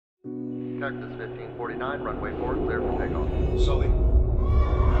Texas 1549, runway 4, clear for takeoff. Sully.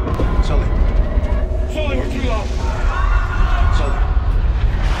 Sully. Sully, we're too low. Sully.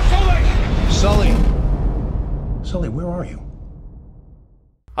 Sully. Sully. Sully, where are you?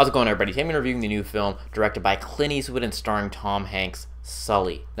 How's it going, everybody? Today I'm reviewing the new film directed by Clint Eastwood and starring Tom Hanks,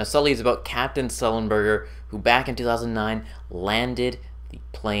 Sully. Now, Sully is about Captain Sullenberger, who back in 2009 landed the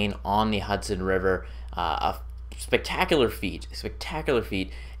plane on the Hudson River. A spectacular feat,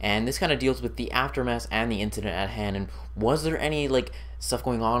 and this kind of deals with the aftermath and the incident at hand. And was there any stuff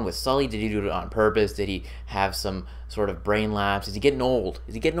going on with Sully? Did he do it on purpose? Did he have some sort of brain lapse? Is he getting old?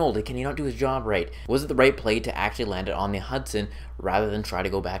 Can he not do his job right? Was it the right play to actually land it on the Hudson rather than try to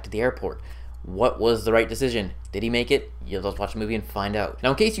go back to the airport? What was the right decision? Did he make it? Let's watch the movie and find out. Now,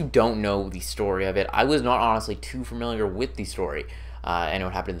 in case you don't know the story of it, I was not honestly too familiar with the story. I know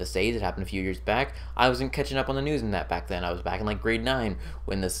it happened in the States. It happened a few years back. I wasn't catching up on the news in that back then. I was back in grade 9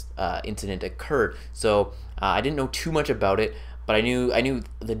 when this incident occurred. So I didn't know too much about it, but I knew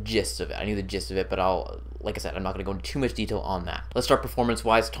the gist of it. But like I said, I'm not going to go into too much detail on that. Let's start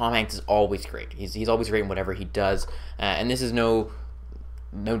performance-wise. Tom Hanks is always great. He's always great in whatever he does, and this is no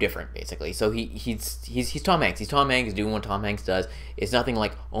different, basically. So he's Tom Hanks. He's Tom Hanks doing what Tom Hanks does. It's nothing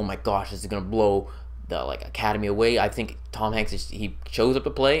like, oh my gosh, this is gonna blow the Academy away. I think Tom Hanks he shows up to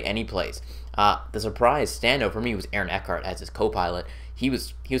play and he plays. The surprise standout for me was Aaron Eckhart as his co-pilot. He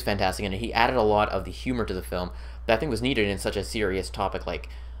was fantastic, and he added a lot of the humor to the film that I think was needed in such a serious topic like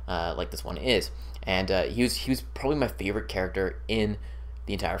this one is. And he was probably my favorite character in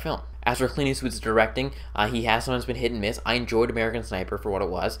the entire film. As for Clint Eastwood's directing, he has sometimes been hit and miss. I enjoyed American Sniper for what it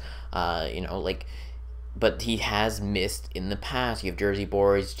was, but he has missed in the past. You have Jersey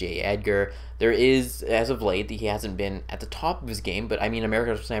Boys, J. Edgar. There is, as of late, he hasn't been at the top of his game, but I mean,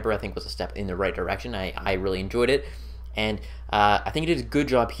 American Sniper I think was a step in the right direction. I really enjoyed it, and I think he did a good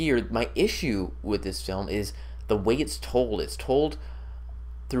job here. My issue with this film is the way it's told. It's told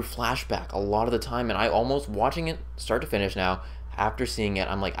through flashback a lot of the time, and I almost, watching it start to finish now, after seeing it,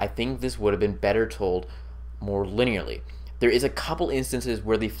 I'm like, I think this would have been better told more linearly. There is a couple instances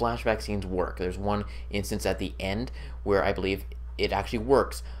where the flashback scenes work. There's one instance at the end where I believe it actually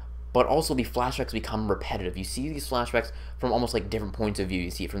works, but also the flashbacks become repetitive. You see these flashbacks from almost different points of view. You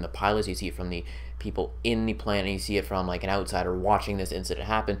see it from the pilots, you see it from the people in the plane, and you see it from an outsider watching this incident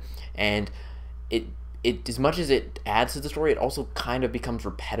happen. And it as much as it adds to the story, it also kind of becomes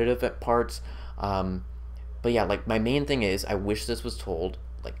repetitive at parts. But yeah, my main thing is I wish this was told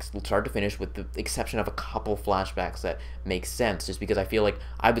start to finish, with the exception of a couple flashbacks that make sense, just because I feel like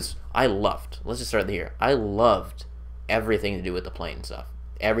I loved, let's just start here, I loved everything to do with the plane stuff.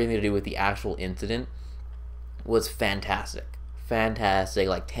 Everything to do with the actual incident was fantastic. 10 out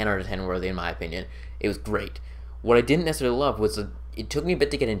of 10 worthy in my opinion. It was great. What I didn't necessarily love was it took me a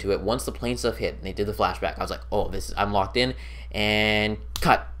bit to get into it. Once the plane stuff hit and they did the flashback, I was like, oh, I'm locked in, and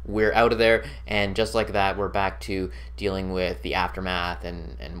cut. We're out of there, and just like that, we're back to dealing with the aftermath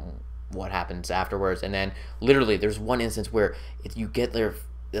and what happens afterwards. And then literally, there's one instance where if you get there,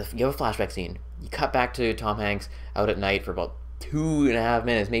 if you have a flashback scene, you cut back to Tom Hanks out at night for about 2.5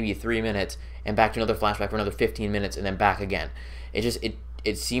 minutes, maybe 3 minutes, and back to another flashback for another 15 minutes, and then back again. It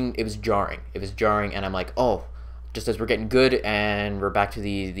was jarring. It was jarring, and I'm like, oh, just as we're getting good, and we're back to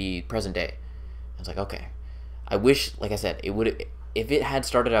the present day. I was like, okay. I wish, like I said, it would. If it had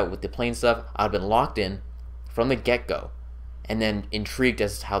started out with the plane stuff, I'd have been locked in from the get-go, and then intrigued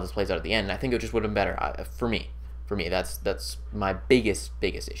as to how this plays out at the end. And I think it just would have been better for me. That's my biggest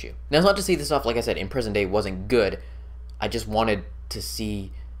issue. Now, it's not to say this stuff, like I said, in present day wasn't good. I just wanted to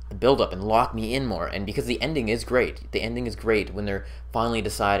see the build-up and lock me in more. And because the ending is great, when they're finally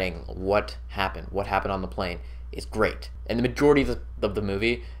deciding what happened on the plane. It's great. And the majority of the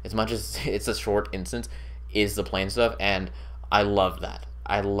movie, as much as it's a short instance, is the plane stuff, and I love that.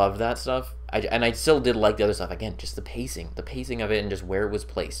 I love that stuff. And I still did like the other stuff. Again, just the pacing of it and just where it was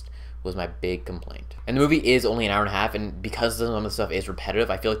placed was my big complaint. And the movie is only an hour and a half, and because some of the stuff is repetitive,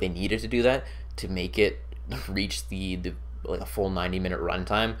 I feel like they needed to do that to make it reach the a full 90-minute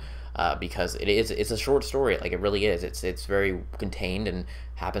runtime. Because it's a short story, it really is. It's very contained and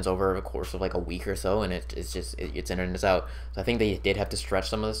happens over a course of a week or so, and it's in and it's out. So I think they did have to stretch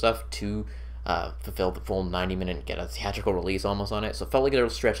some of the stuff to fulfill the full 90-minute and get a theatrical release almost on it. So it felt like they were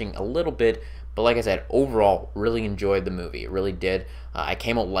stretching a little bit, but like I said, overall, really enjoyed the movie. It really did. I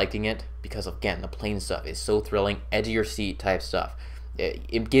came out liking it because, again, the plane stuff is so thrilling, edge of your seat type stuff.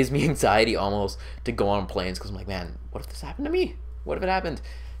 It gives me anxiety almost to go on planes, because I'm like, man, what if this happened to me? What if it happened?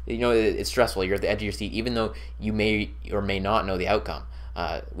 It's stressful. You're at the edge of your seat, even though you may or may not know the outcome.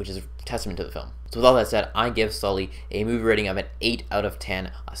 which is a testament to the film. So with all that said, I give Sully a movie rating of an 8 out of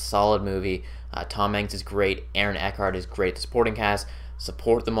 10, a solid movie. Tom Hanks is great, Aaron Eckhart is great, the supporting cast,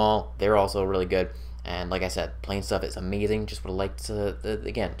 support them all, they're also really good. And like I said, plain stuff is amazing. Just would have liked to,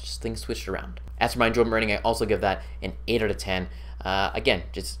 again, just things switched around. As for my enjoyment rating, I also give that an 8 out of 10. Again,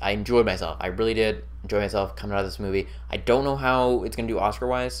 just I enjoyed myself. I really did enjoy myself coming out of this movie. I don't know how it's going to do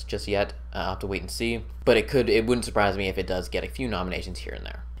Oscar-wise just yet. I'll have to wait and see. But it wouldn't surprise me if it does get a few nominations here and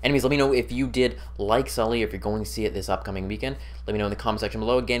there. Anyways, let me know if you did like Sully, if you're going to see it this upcoming weekend. Let me know in the comment section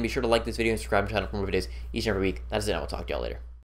below. Again, be sure to like this video and subscribe to the channel for more videos each and every week. That's it. I will talk to y'all later.